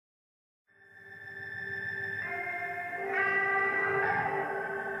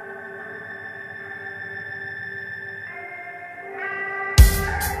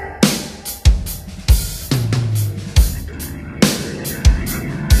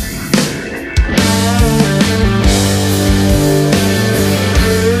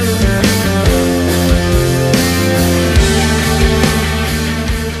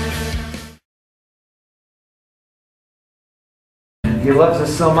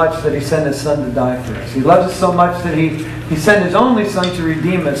so much that He sent His Son to die for us. He loves us so much that He sent His only Son to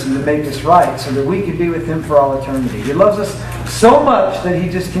redeem us and to make us right so that we could be with Him for all eternity. He loves us so much that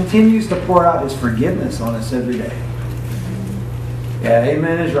He just continues to pour out His forgiveness on us every day. Yeah,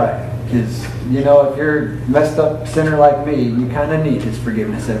 amen is right. Because, you know, if you're a messed up sinner like me, you kind of need His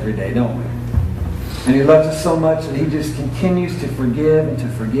forgiveness every day, don't we? And He loves us so much that He just continues to forgive and to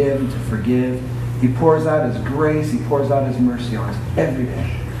forgive and to forgive. He pours out His grace. He pours out His mercy on us every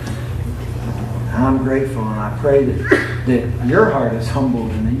day. I'm grateful, and I pray that your heart is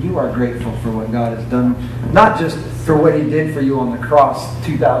humbled and that you are grateful for what God has done. Not just for what He did for you on the cross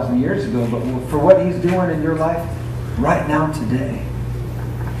 2,000 years ago, but for what He's doing in your life right now today.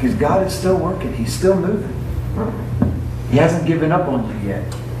 Because God is still working. He's still moving. He hasn't given up on you yet.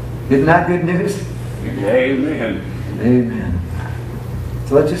 Isn't that good news? Amen. Amen.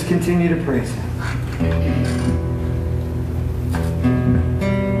 So let's just continue to praise Him.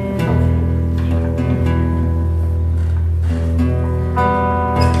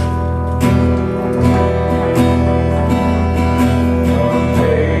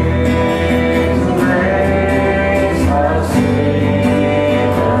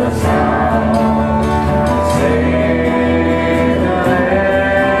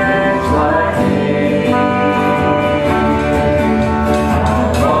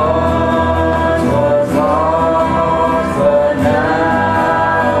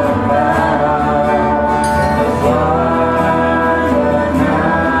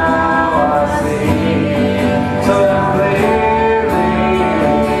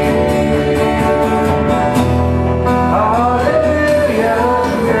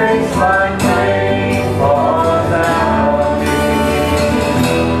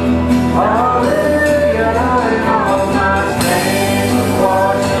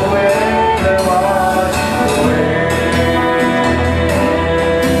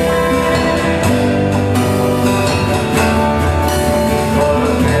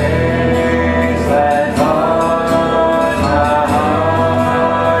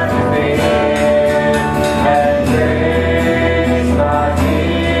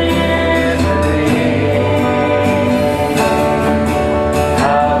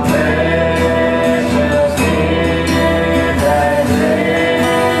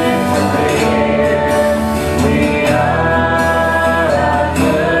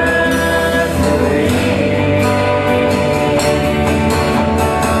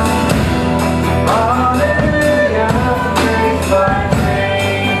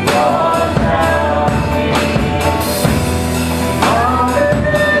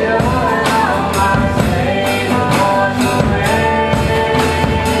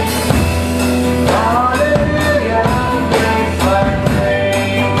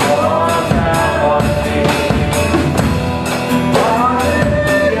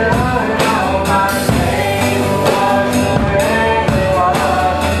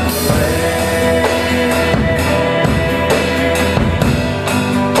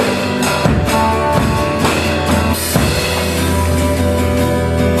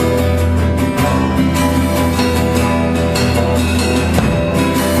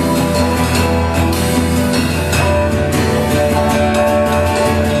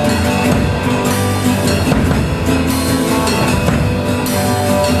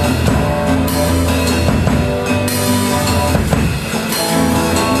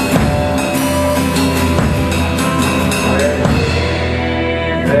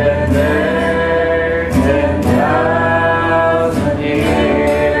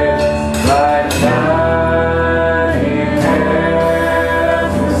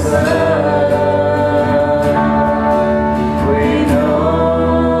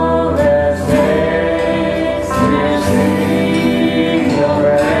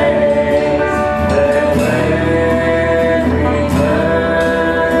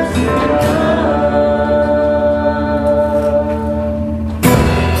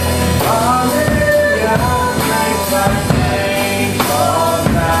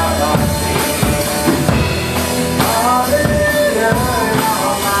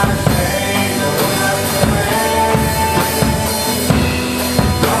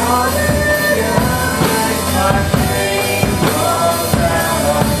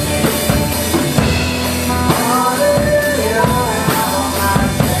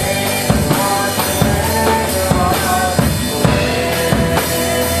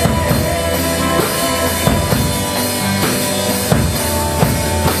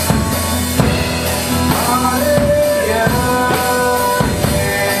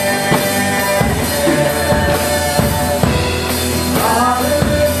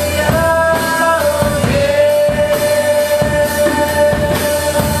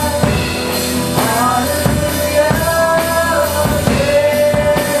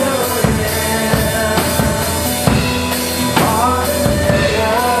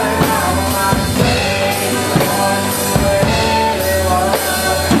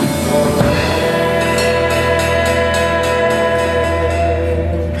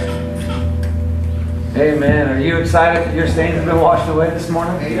 excited that your stains have been washed away this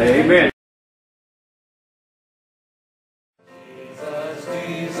morning? Amen.